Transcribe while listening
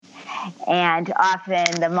And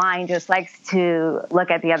often the mind just likes to look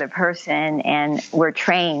at the other person, and we're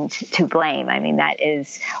trained to blame. I mean, that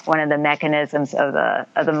is one of the mechanisms of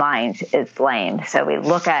the mind is blame. So we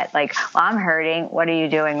look at like, well, I'm hurting. What are you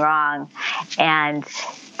doing wrong? And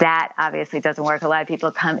that obviously doesn't work. A lot of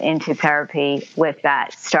people come into therapy with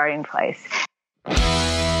that starting place.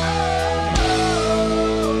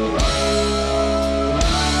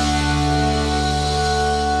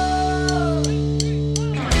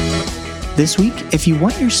 This week, if you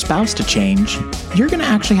want your spouse to change, you're going to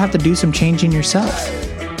actually have to do some changing yourself.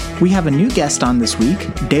 We have a new guest on this week,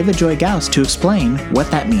 Deva Joy Gouss, to explain what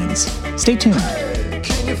that means. Stay tuned.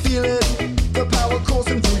 Can you feel it? The power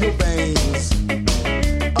coursing through your veins.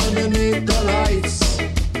 Underneath the lights.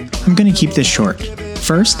 I'm going to keep this short.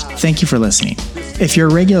 First, thank you for listening. If you're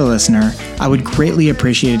a regular listener, I would greatly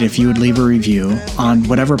appreciate it if you would leave a review on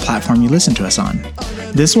whatever platform you listen to us on.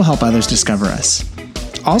 This will help others discover us.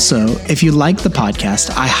 Also, if you like the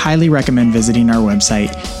podcast, I highly recommend visiting our website,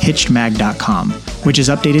 hitchedmag.com, which is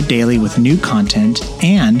updated daily with new content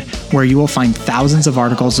and where you will find thousands of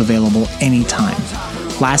articles available anytime.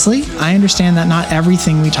 Lastly, I understand that not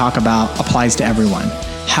everything we talk about applies to everyone.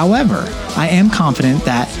 However, I am confident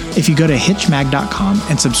that if you go to hitchedmag.com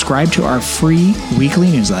and subscribe to our free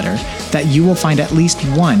weekly newsletter, that you will find at least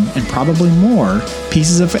one and probably more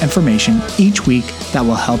pieces of information each week that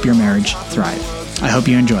will help your marriage thrive. I hope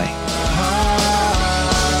you enjoy.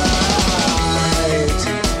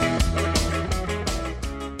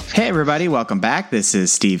 Hey everybody, welcome back. This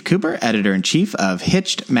is Steve Cooper, editor-in-chief of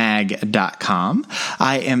hitchedmag.com.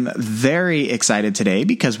 I am very excited today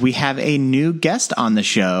because we have a new guest on the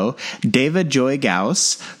show, Deva Joy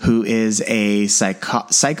Gouss, who is a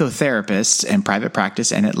psychotherapist in private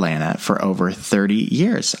practice in Atlanta for over 30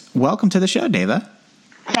 years. Welcome to the show, Deva.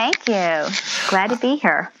 Thank you. Glad to be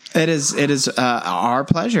here. It is our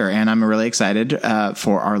pleasure, and I'm really excited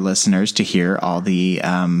for our listeners to hear all the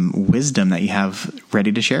wisdom that you have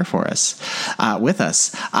ready to share for us, with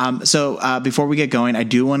us. So before we get going, I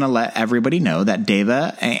do want to let everybody know that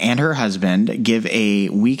Deva and her husband give a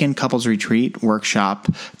weekend couples retreat workshop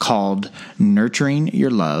called Nurturing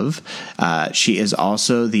Your Love. She is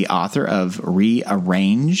also the author of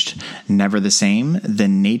Rearranged, Never the Same, The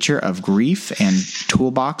Nature of Grief, and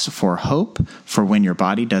Toolbox for Hope for When Your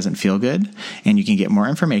Body Doesn't Feel Good. And you can get more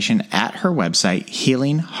information at her website,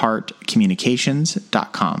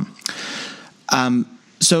 healingheartcommunications.com.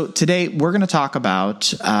 So today we're going to talk about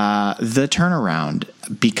the turnaround,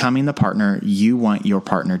 becoming the partner you want your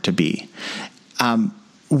partner to be.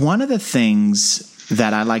 One of the things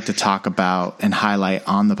that I like to talk about and highlight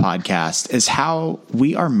on the podcast is how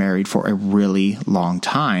we are married for a really long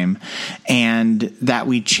time, and that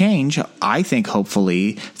we change, I think,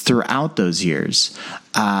 hopefully, throughout those years.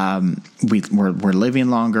 We're living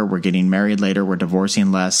longer, we're getting married later, we're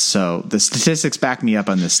divorcing less. So the statistics back me up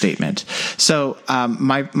on this statement. So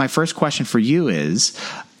my first question for you is,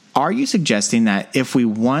 are you suggesting that if we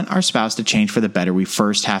want our spouse to change for the better, we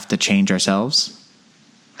first have to change ourselves?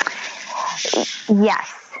 Yes,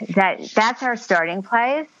 that's our starting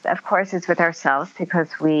place. Of course, it's with ourselves because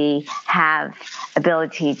we have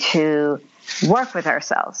ability to work with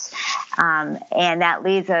ourselves. And that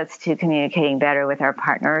leads us to communicating better with our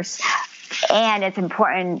partners. And it's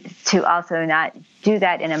important to also not do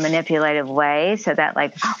that in a manipulative way, so that,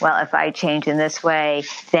 like, well, if I change in this way,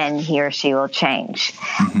 then he or she will change.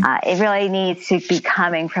 Mm-hmm. It really needs to be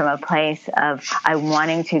coming from a place of I'm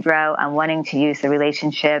wanting to grow, I'm wanting to use the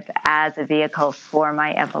relationship as a vehicle for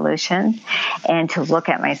my evolution, and to look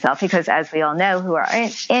at myself, because as we all know who are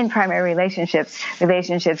in primary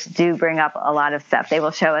relationships do bring up a lot of stuff. They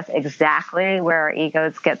will show us exactly where our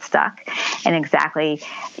egos get stuck and exactly,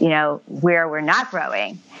 where we're not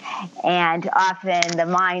growing. And often the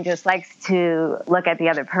mind just likes to look at the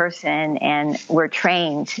other person, and we're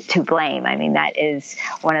trained to blame. I mean, that is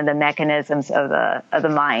one of the mechanisms of the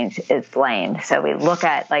mind is blame. So we look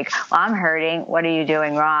at, like, well, I'm hurting. What are you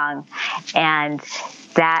doing wrong? And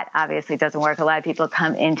that obviously doesn't work. A lot of people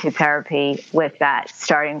come into therapy with that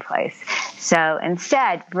starting place. So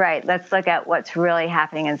instead, right, let's look at what's really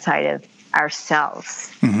happening inside of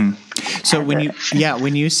ourselves. Mm-hmm. So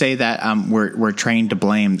when you say that we're trained to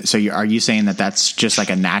blame, so are you saying that that's just like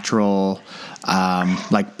a natural,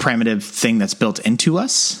 like primitive thing that's built into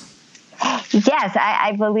us? Yes,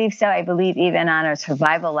 I believe so. I believe even on a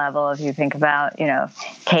survival level, if you think about,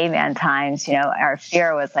 caveman times, our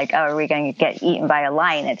fear was like, oh, are we going to get eaten by a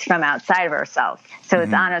lion? It's from outside of ourselves. So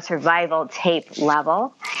it's on a survival tape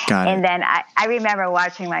level. Got it. And then I remember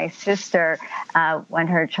watching my sister when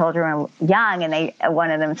her children were young, and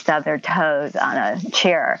one of them stubbed their toes on a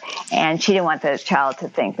chair. And she didn't want the child to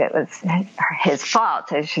think that it was his fault.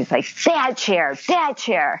 So she's like, bad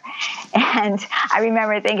chair. And I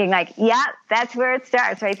remember thinking like, yeah, that's where it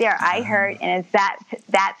starts right there. I hurt, and it's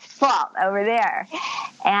that's fault over there.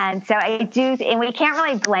 And so I do, and we can't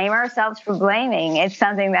really blame ourselves for blaming. It's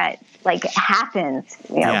something that like happens.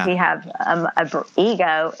 We have a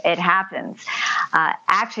ego. It happens.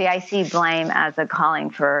 Actually, I see blame as a calling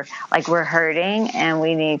for like we're hurting, and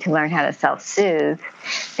we need to learn how to self-soothe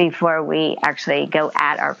before we actually go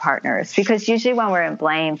at our partners. Because usually when we're in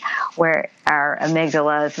blame, where our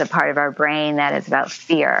amygdala is the part of our brain that is about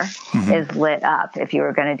fear, is lit up if you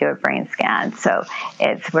were going to do a brain scan. So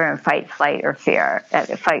we're in fight, flight, or fear,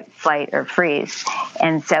 fight, flight, or freeze.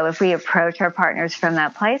 And so if we approach our partners from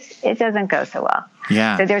that place, it doesn't go so well.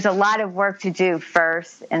 Yeah. So there's a lot of work to do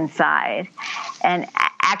first inside. And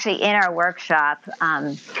actually in our workshop,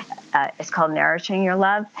 it's called Nourishing Your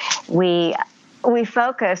Love, we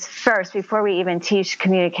focus first, before we even teach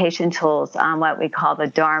communication tools, on what we call the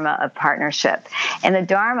Dharma of partnership. And the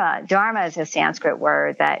Dharma is a Sanskrit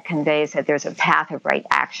word that conveys that there's a path of right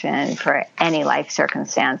action for any life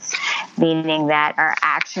circumstance, meaning that our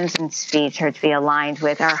actions and speech are to be aligned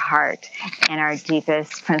with our heart and our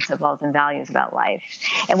deepest principles and values about life.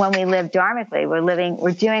 And when we live dharmically,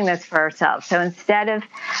 we're doing this for ourselves. So instead of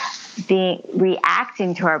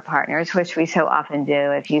reacting to our partners, which we so often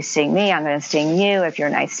do. If you sting me, I'm going to sting you. If you're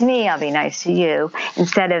nice to me, I'll be nice to you.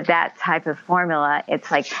 Instead of that type of formula, it's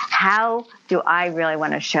like, how do I really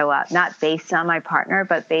want to show up? Not based on my partner,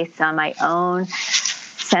 but based on my own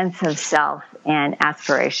sense of self and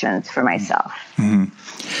aspirations for myself.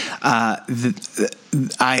 By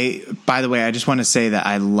the way, I just want to say that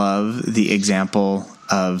I love the example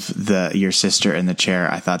of your sister in the chair.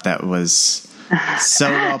 I thought that was so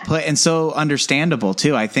well put and so understandable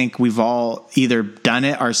too. I think we've all either done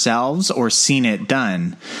it ourselves or seen it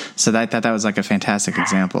done. So I thought that was like a fantastic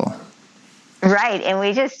example. Right. And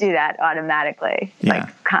we just do that automatically,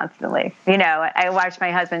 like constantly. I watch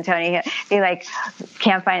my husband, Tony, he like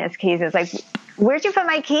can't find his keys. It's like, where'd you put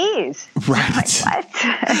my keys? Right. I'm like,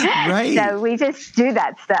 what? Right. So we just do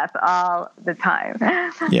that stuff all the time.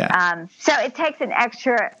 Yeah. So it takes an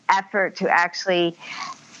extra effort to actually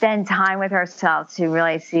spend time with ourselves to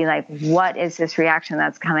really see, like, what is this reaction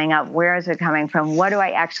that's coming up? Where is it coming from? What do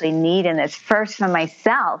I actually need in this? First from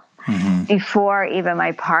myself before even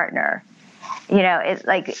my partner. It's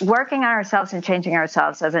like working on ourselves and changing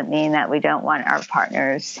ourselves doesn't mean that we don't want our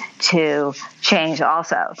partners to change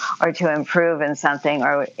also, or to improve in something,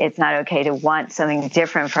 or it's not okay to want something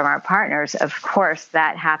different from our partners. Of course,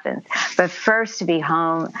 that happens. But first, to be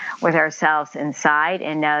home with ourselves inside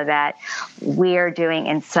and know that we're doing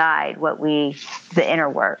inside the inner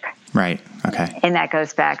work. Right. Okay. And that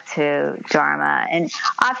goes back to Dharma. And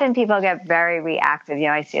often people get very reactive.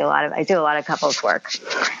 I do a lot of couples work,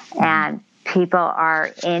 and people are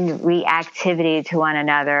in reactivity to one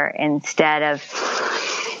another instead of,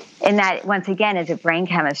 and that once again is a brain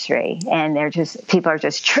chemistry, and people are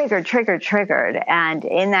just triggered. And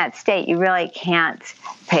in that state, you really can't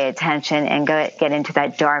pay attention and get into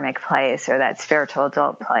that dharmic place or that spiritual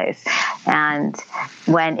adult place. And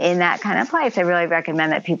when in that kind of place, I really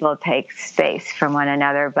recommend that people take space from one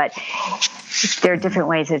another. But there are different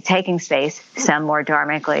ways of taking space, some more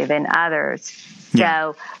dharmically than others.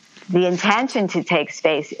 Yeah. So the intention to take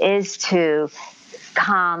space is to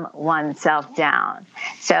calm oneself down.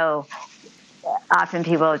 So often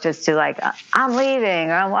people just do like, I'm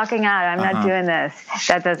leaving, or I'm walking out, I'm not doing this.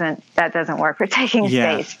 That doesn't work for taking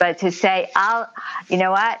space. But to say, you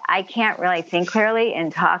know what, I can't really think clearly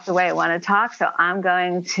and talk the way I want to talk, so I'm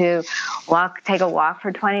going to take a walk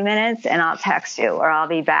for 20 minutes and I'll text you, or I'll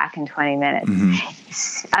be back in 20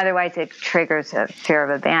 minutes. Otherwise it triggers a fear of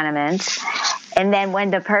abandonment. And then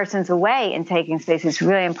when the person's away and taking space, it's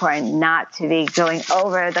really important not to be going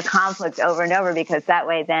over the conflict over and over, because that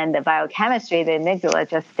way then the biochemistry, the amygdala,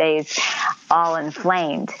 just stays all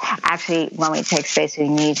inflamed. Actually, when we take space, we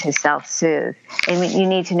need to self-soothe. And you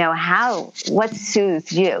need to know what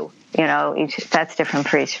soothes you. That's different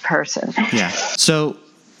for each person. Yeah. So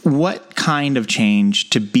what kind of change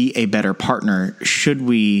to be a better partner should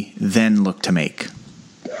we then look to make?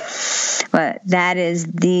 Well, that is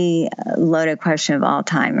the loaded question of all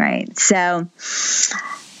time, right? So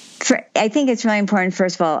I think it's really important,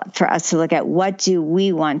 first of all, for us to look at what do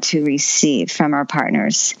we want to receive from our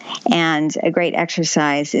partners. And a great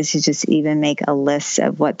exercise is to just even make a list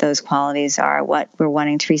of what those qualities are, what we're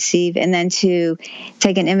wanting to receive, and then to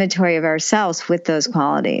take an inventory of ourselves with those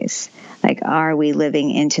qualities. Like, are we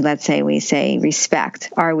living into, let's say we say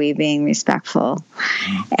respect, are we being respectful?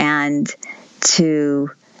 And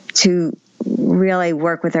to really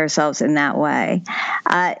work with ourselves in that way.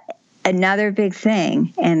 Another big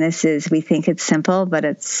thing, and this is, we think it's simple, but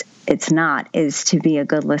it's not, is to be a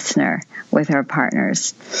good listener with our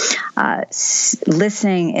partners.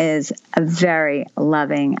 Listening is a very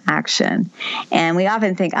loving action. And we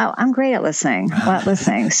often think, oh, I'm great at listening. What,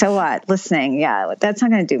 listening? So what? Listening, yeah, that's not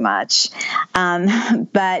going to do much.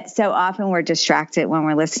 But so often we're distracted when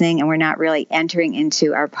we're listening, and we're not really entering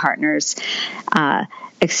into our partner's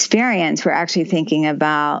experience. We're actually thinking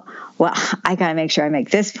about, well, I got to make sure I make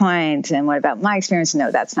this point, and what about my experience?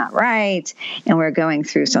 No, that's not right. And we're going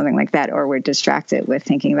through something like that, or we're distracted with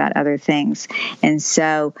thinking about other things. And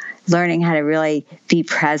so learning how to really be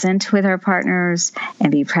present with our partners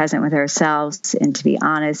and be present with ourselves, and to be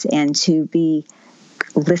honest, and to be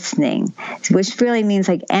listening, which really means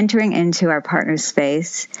like entering into our partner's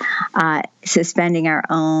space, suspending our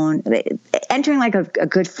own, entering like a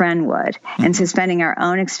good friend would, and suspending our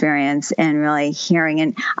own experience and really hearing.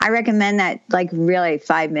 And I recommend that, like, really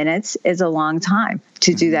 5 minutes is a long time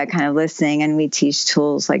to do that kind of listening. And we teach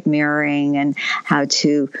tools like mirroring and how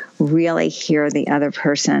to really hear the other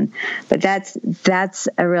person. But that's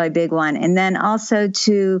a really big one. And then also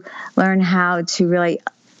to learn how to really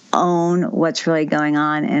own what's really going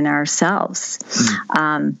on in ourselves.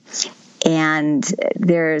 And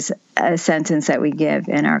there's a sentence that we give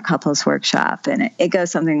in our couples workshop, and it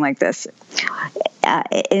goes something like this.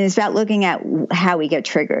 It's about looking at how we get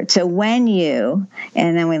triggered. So when and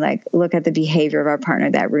then we look at the behavior of our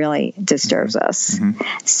partner that really disturbs us.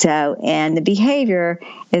 So, and the behavior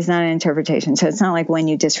is not an interpretation. So it's not like when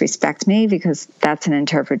you disrespect me, because that's an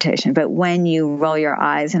interpretation. But when you roll your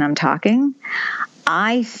eyes and I'm talking,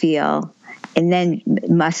 I feel, and then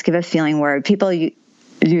must give a feeling word. People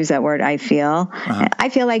use that word, I feel. I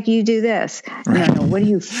feel like you do this. Right. No, what do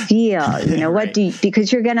you feel? What right. do you,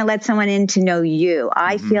 because you're going to let someone in to know you.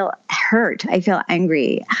 I feel hurt. I feel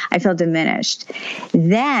angry. I feel diminished.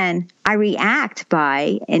 Then I react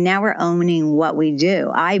and now we're owning what we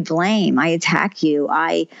do. I blame. I attack you.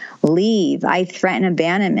 I leave. I threaten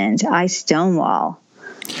abandonment. I stonewall.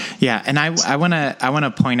 Yeah, and I want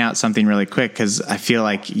to point out something really quick, because I feel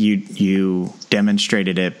like you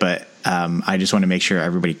demonstrated it, but I just want to make sure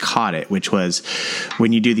everybody caught it, which was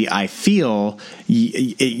when you do the I feel,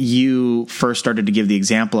 you first started to give the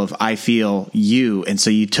example of I feel you, and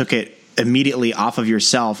so you took it immediately off of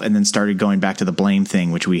yourself and then started going back to the blame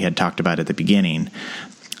thing, which we had talked about at the beginning,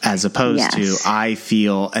 as opposed to I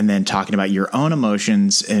feel and then talking about your own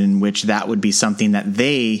emotions, in which that would be something that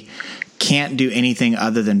they can't do anything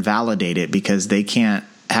other than validate it, because they can't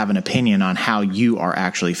have an opinion on how you are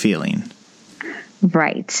actually feeling.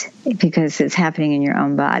 Right. Because it's happening in your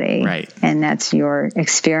own body. Right. And that's your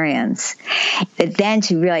experience. But then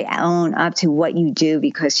to really own up to what you do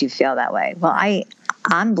because you feel that way. Well,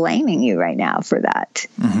 I'm blaming you right now for that.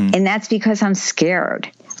 And that's because I'm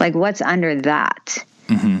scared. Like, what's under that?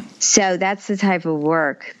 So that's the type of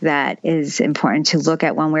work that is important to look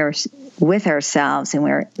at when we're with ourselves and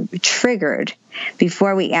we're triggered.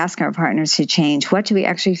 Before we ask our partners to change, what do we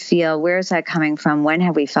actually feel? Where is that coming from? When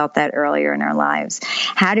have we felt that earlier in our lives?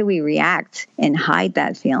 How do we react and hide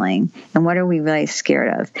that feeling? And what are we really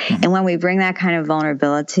scared of? And when we bring that kind of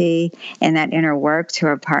vulnerability and that inner work to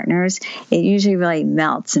our partners, it usually really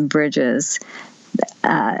melts and bridges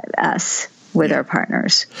us with our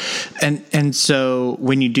partners. And so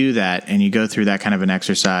when you do that and you go through that kind of an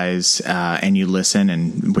exercise and you listen,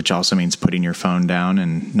 and which also means putting your phone down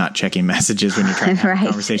and not checking messages when you're trying to have a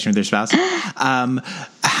conversation with your spouse,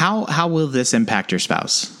 how will this impact your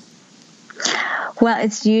spouse? Well,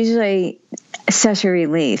 it's usually such a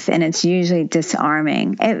relief, and it's usually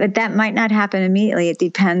disarming. That might not happen immediately. It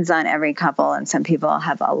depends on every couple, and some people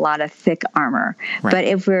have a lot of thick armor. Right. But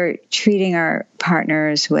if we're treating our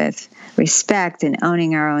partners with respect and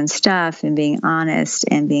owning our own stuff and being honest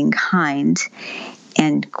and being kind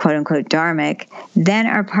and quote unquote dharmic, then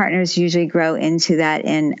our partners usually grow into that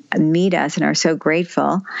and meet us and are so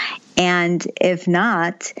grateful. And if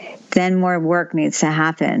not, then more work needs to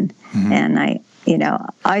happen. And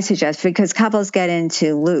I suggest, because couples get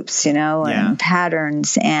into loops, and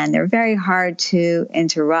patterns, and they're very hard to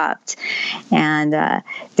interrupt. And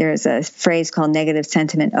there's a phrase called negative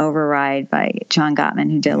sentiment override by John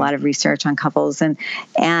Gottman, who did a lot of research on couples. And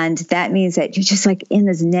that means that you're just like in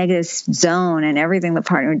this negative zone, and everything the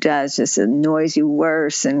partner does just annoys you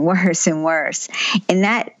worse and worse and worse. And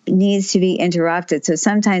that needs to be interrupted. So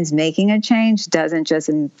sometimes making a change doesn't just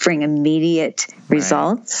bring immediate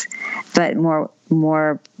results, but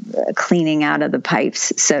more cleaning out of the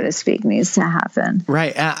pipes, so to speak, needs to happen.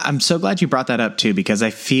 Right. I'm so glad you brought that up too, because I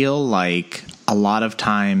feel like a lot of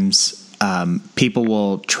times people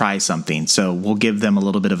will try something. So we'll give them a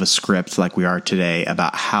little bit of a script like we are today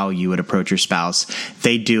about how you would approach your spouse.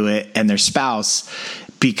 They do it, and their spouse,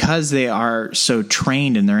 because they are so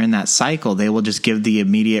trained and they're in that cycle, they will just give the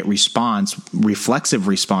immediate response, reflexive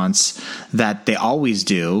response that they always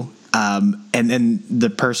do. And then the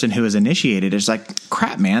person who is initiated is like,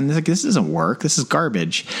 crap, man, this doesn't work. This is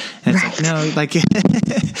garbage. And it's like, no, like,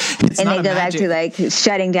 it's and not they go back to like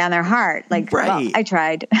shutting down their heart. Like, well, I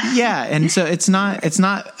tried. Yeah. And so it's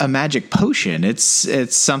not a magic potion.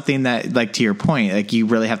 It's something that, like, to your point, like, you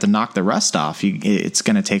really have to knock the rust off. It's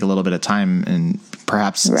going to take a little bit of time and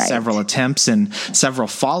perhaps several attempts and several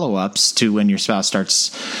follow-ups to when your spouse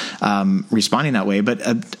starts responding that way. But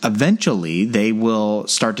eventually they will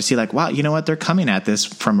start to see, like, wow, you know what? They're coming at this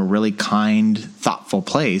from a really kind, thoughtful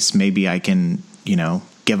place. Maybe I can,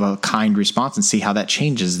 give a kind response and see how that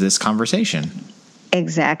changes this conversation.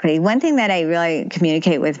 Exactly. One thing that I really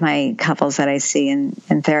communicate with my couples that I see in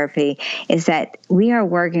therapy is that we are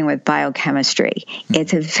working with biochemistry.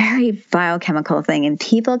 It's a very biochemical thing, and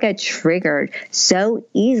people get triggered so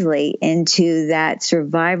easily into that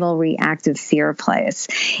survival reactive fear place.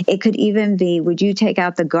 It could even be, would you take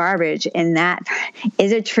out the garbage? And that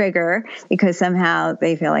is a trigger because somehow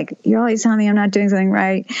they feel like, you're always telling me I'm not doing something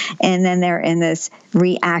right. And then they're in this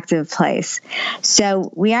reactive place. So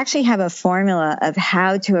we actually have a formula of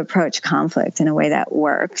how to approach conflict in a way that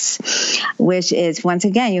works, which is, once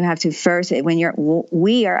again, you have to first, when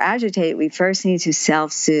we are agitated, we first need to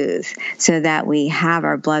self-soothe so that we have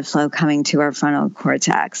our blood flow coming to our frontal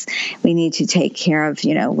cortex. We need to take care of,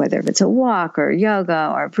 whether it's a walk or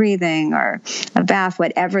yoga or breathing or a bath,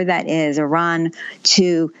 whatever that is, a run,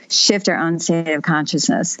 to shift our own state of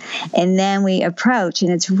consciousness. And then we approach,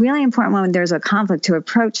 and it's really important when there's a conflict to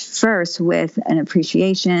approach first with an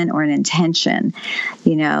appreciation or an intention.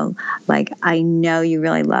 Like, I know you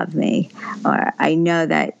really love me, or I know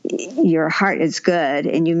that your heart is good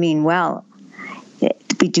and you mean well.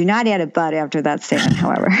 We do not add a but after that statement,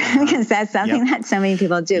 however, because that's something that so many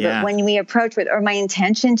people do. Yeah. But when we approach with, or my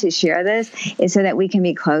intention to share this is so that we can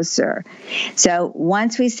be closer. So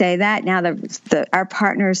once we say that, now our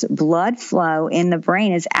partner's blood flow in the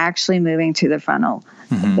brain is actually moving to the frontal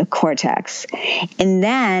the cortex. And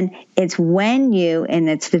then it's and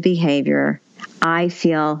it's the behavior, I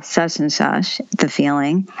feel such and such, the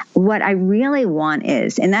feeling. What I really want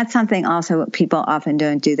is, and that's something also what people often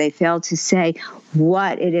don't do, they fail to say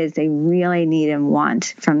what it is they really need and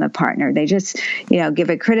want from the partner. They just, give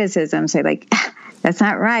a criticism, say like, that's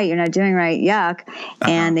not right, you're not doing right, yuck,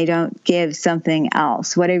 and they don't give something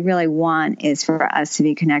else. What I really want is for us to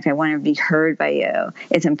be connected. I want to be heard by you.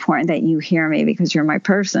 It's important that you hear me because you're my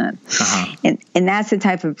person. And that's the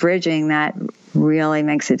type of bridging that really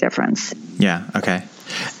makes a difference. Yeah. Okay.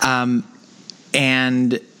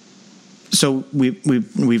 And so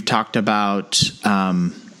we've talked about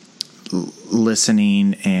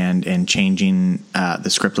listening and changing the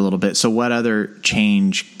script a little bit. So what other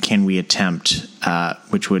change can we attempt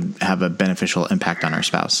which would have a beneficial impact on our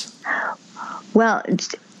spouse? Well,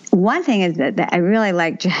 one thing is that I really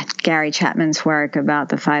like Gary Chapman's work about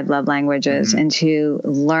the 5 love languages, and to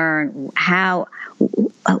learn how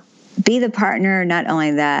be the partner, not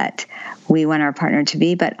only that we want our partner to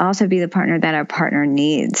be, but also be the partner that our partner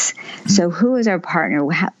needs. So who is our partner?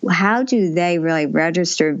 How do they really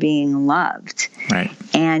register being loved? Right.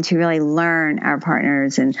 And to really learn our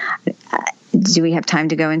partners. And do we have time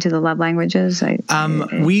to go into the love languages? So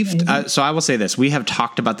I will say this. We have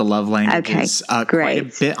talked about the love languages quite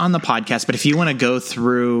a bit on the podcast, but if you want to go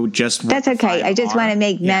through just that's okay. I just want to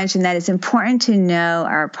make mention that it's important to know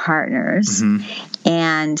our partners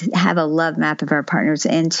and have a love map of our partners,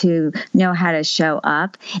 and to know how to show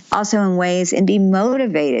up also in ways and be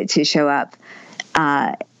motivated to show up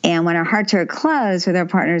And when our hearts are closed with our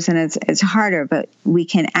partners, and it's harder, but we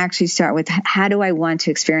can actually start with, how do I want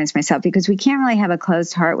to experience myself? Because we can't really have a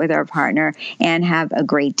closed heart with our partner and have a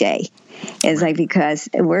great day. It's like, because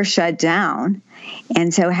we're shut down.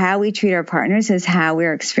 And so how we treat our partners is how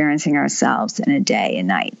we're experiencing ourselves in a day and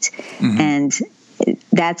night. And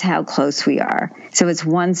that's how close we are. So it's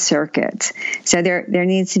one circuit. So there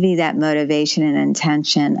needs to be that motivation and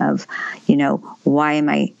intention of, why am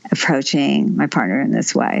I approaching my partner in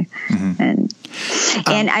this way? And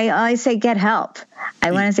I always say, get help.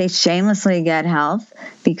 I want to say shamelessly get help,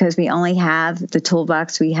 because we only have the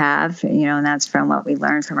toolbox we have, and that's from what we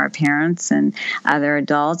learned from our parents and other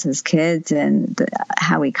adults as kids, and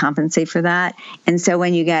how we compensate for that. And so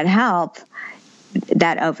when you get help,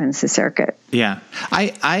 that opens the circuit. Yeah.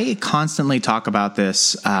 I constantly talk about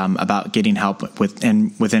this, about getting help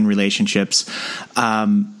within relationships,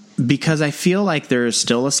 because I feel like there is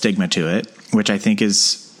still a stigma to it, which I think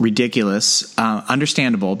is ridiculous,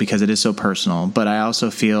 understandable because it is so personal, but I also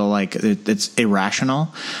feel like it's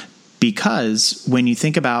irrational, because when you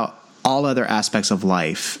think about all other aspects of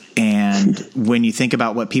life, and when you think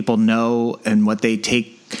about what people know and what they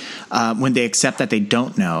take, when they accept that they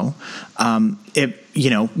don't know,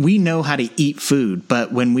 we know how to eat food,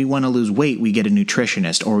 but when we want to lose weight, we get a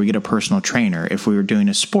nutritionist or we get a personal trainer. If we were doing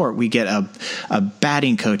a sport, we get a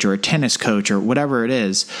batting coach or a tennis coach or whatever it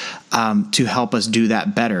is, to help us do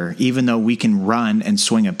that better. Even though we can run and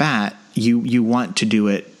swing a bat, you want to do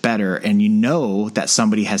it better, and that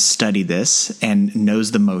somebody has studied this and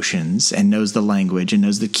knows the motions and knows the language and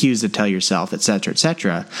knows the cues to tell yourself, et cetera, et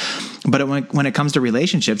cetera. But when it comes to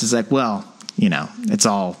relationships, it's like, well, it's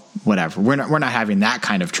all whatever. We're not having that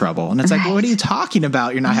kind of trouble. And it's like, well, what are you talking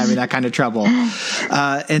about? You're not having that kind of trouble.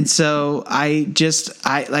 And so like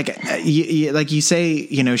you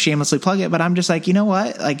say, shamelessly plug it, but I'm just like, you know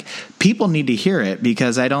what? Like, people need to hear it,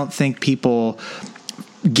 because I don't think people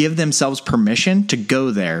give themselves permission to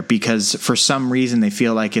go there, because for some reason they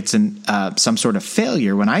feel like it's some sort of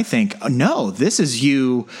failure, when I think, no, this is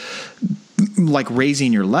you like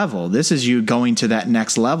raising your level. This is you going to that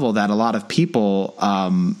next level that a lot of people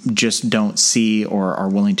just don't see or are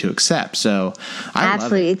willing to accept. So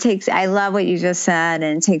absolutely, I love what you just said,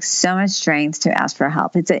 and it takes so much strength to ask for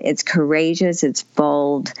help. It's courageous, it's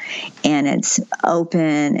bold, and it's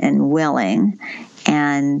open and willing,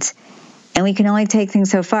 and we can only take things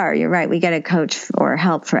so far. You're right. We get a coach or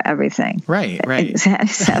help for everything. Right.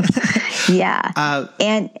 So, yeah.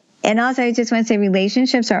 And also, I just want to say,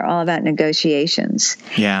 relationships are all about negotiations.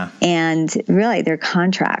 Yeah. And really, they're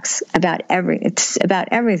contracts it's about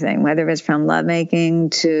everything, whether it's from lovemaking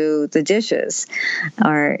to the dishes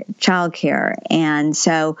or childcare. And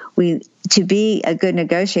so to be a good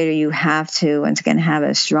negotiator, you have to, once again, have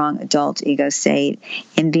a strong adult ego state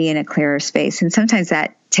and be in a clearer space. And sometimes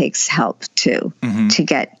that takes help too, to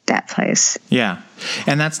get that place. Yeah.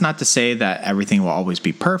 And that's not to say that everything will always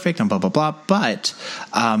be perfect and blah, blah, blah, but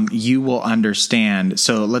you will understand.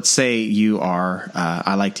 So let's say you are,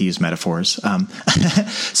 I like to use metaphors.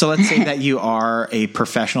 So let's say that you are a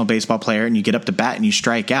professional baseball player and you get up to bat and you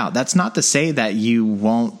strike out. That's not to say that you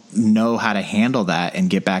won't know how to handle that and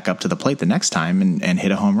get back up to the plate the next time and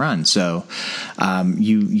hit a home run. So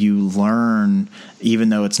you learn, even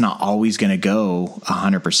though it's not always going to go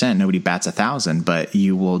 100%, nobody bats 1,000, but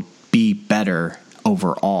you will be better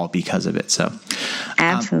overall because of it. So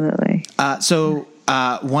absolutely.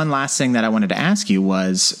 One last thing that I wanted to ask you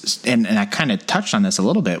was, and I kind of touched on this a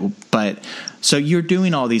little bit, but so you're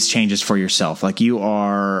doing all these changes for yourself. Like you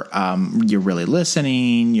are, you're really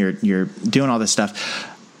listening, you're doing all this stuff.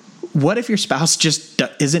 What if your spouse just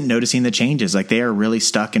isn't noticing the changes? Like they are really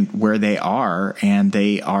stuck in where they are and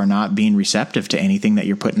they are not being receptive to anything that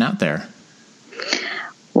you're putting out there.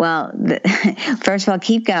 Well, first of all,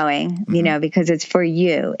 keep going, because it's for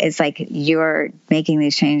you. It's like you're making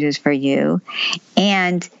these changes for you,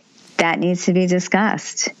 and that needs to be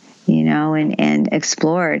discussed, and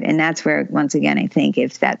explored. And that's where, once again, I think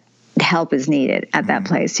if that help is needed at that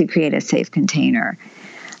place to create a safe container.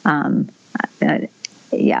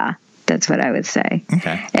 Yeah, that's what I would say.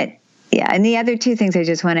 Okay. And the other two things I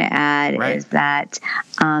just want to add is that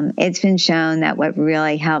it's been shown that what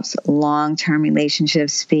really helps long-term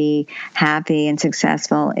relationships be happy and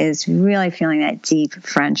successful is really feeling that deep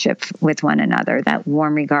friendship with one another, that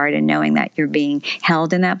warm regard, and knowing that you're being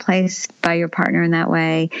held in that place by your partner in that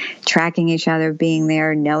way, tracking each other, being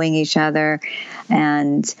there, knowing each other,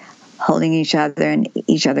 and holding each other and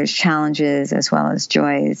each other's challenges as well as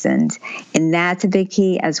joys. And that's a big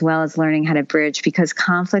key, as well as learning how to bridge, because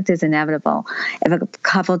conflict is inevitable. If a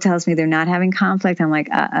couple tells me they're not having conflict, I'm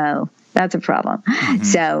like, uh-oh, That's a problem.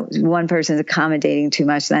 So one person's accommodating too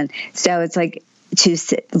much then. So it's like to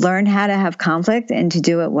learn how to have conflict and to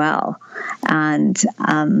do it well, and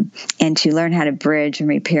to learn how to bridge and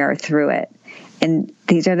repair through it. And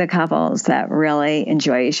these are the couples that really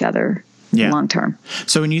enjoy each other long term.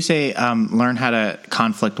 So when you say learn how to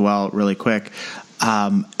conflict well really quick,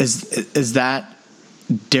 is that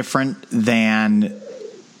different than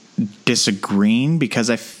disagreeing? Because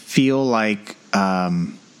I feel like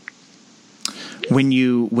when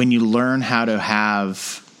you learn how to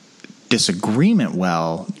have disagreement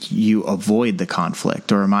well, you avoid the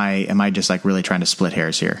conflict. Or am I just like really trying to split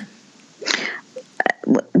hairs here?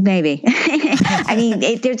 Maybe. I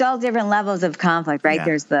mean, there's all different levels of conflict, right? Yeah.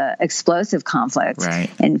 There's the explosive conflict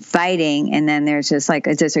and fighting, and then there's just like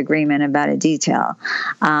a disagreement about a detail.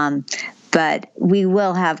 But we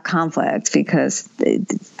will have conflict because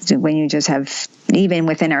when you just have, even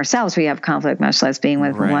within ourselves, we have conflict, much less being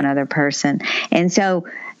with one other person. And so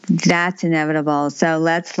that's inevitable. So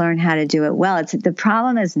let's learn how to do it well. The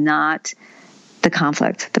problem is not the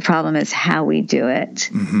conflict. The problem is how we do it.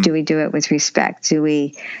 Do we do it with respect? Do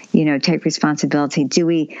we, take responsibility? Do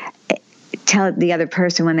we tell the other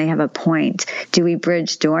person when they have a point? Do we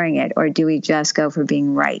bridge during it, or do we just go for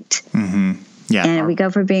being right? Yeah. And if we go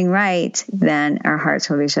for being right, then our hearts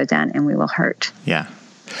will be shut down and we will hurt. Yeah.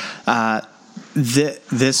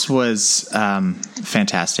 This was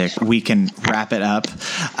fantastic. We can wrap it up.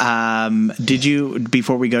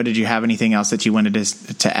 Before we go, did you have anything else that you wanted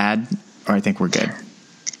to add? Or I think we're good.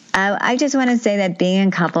 I just want to say that being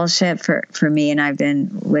in coupleship for me, and I've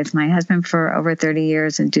been with my husband for over 30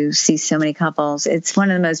 years and do see so many couples, it's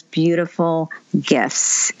one of the most beautiful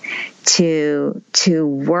gifts to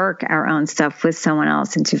work our own stuff with someone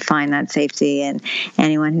else and to find that safety. And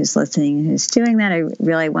anyone who's listening and who's doing that, I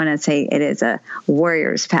really want to say it is a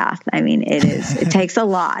warrior's path. I mean, it takes a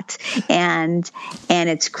lot, and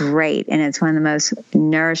it's great. And it's one of the most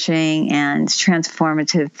nourishing and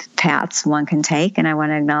transformative paths one can take. And I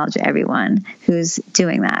want to acknowledge everyone who's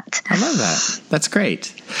doing that. I love that. That's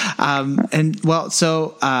great.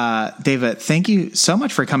 Deva, thank you so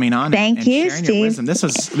much for coming on. Thank you, sharing Steve. Your wisdom. This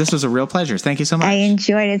was a real pleasure. Thank you so much. I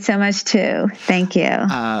enjoyed it so much too. Thank you.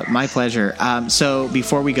 My pleasure. So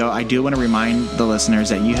before we go, I do want to remind the listeners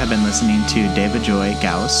that you have been listening to Deva Joy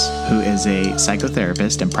Gouss, who is a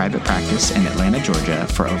psychotherapist in private practice in Atlanta, Georgia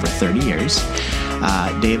for over 30 years.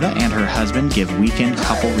 Deva and her husband give weekend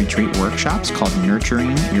couple retreat workshops called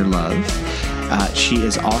Nurturing Your Love. She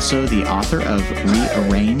is also the author of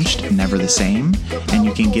Rearranged, Never the Same, and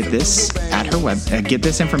you can get this at her get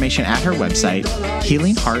this information at her website,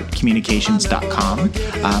 healingheartcommunications.com.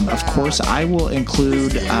 Of course, I will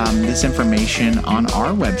include this information on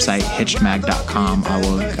our website, hitchedmag.com. I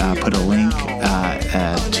will put a link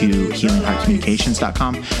to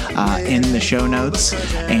healingheartcommunications.com in the show notes.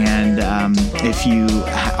 And if you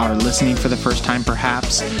are listening for the first time,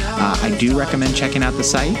 perhaps, I do recommend checking out the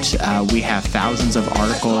site. We have thousands of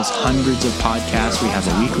articles, hundreds of podcasts. We have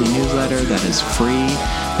a weekly newsletter that is free,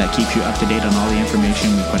 that keeps you up to date on all the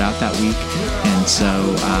information we put out that week. And so,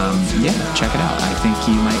 check it out. I think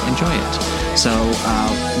you might enjoy it. So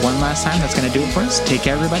one last time, that's going to do it for us. Take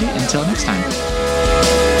care, everybody. Until next time.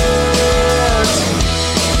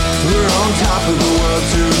 We're on top of the world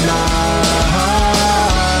tonight.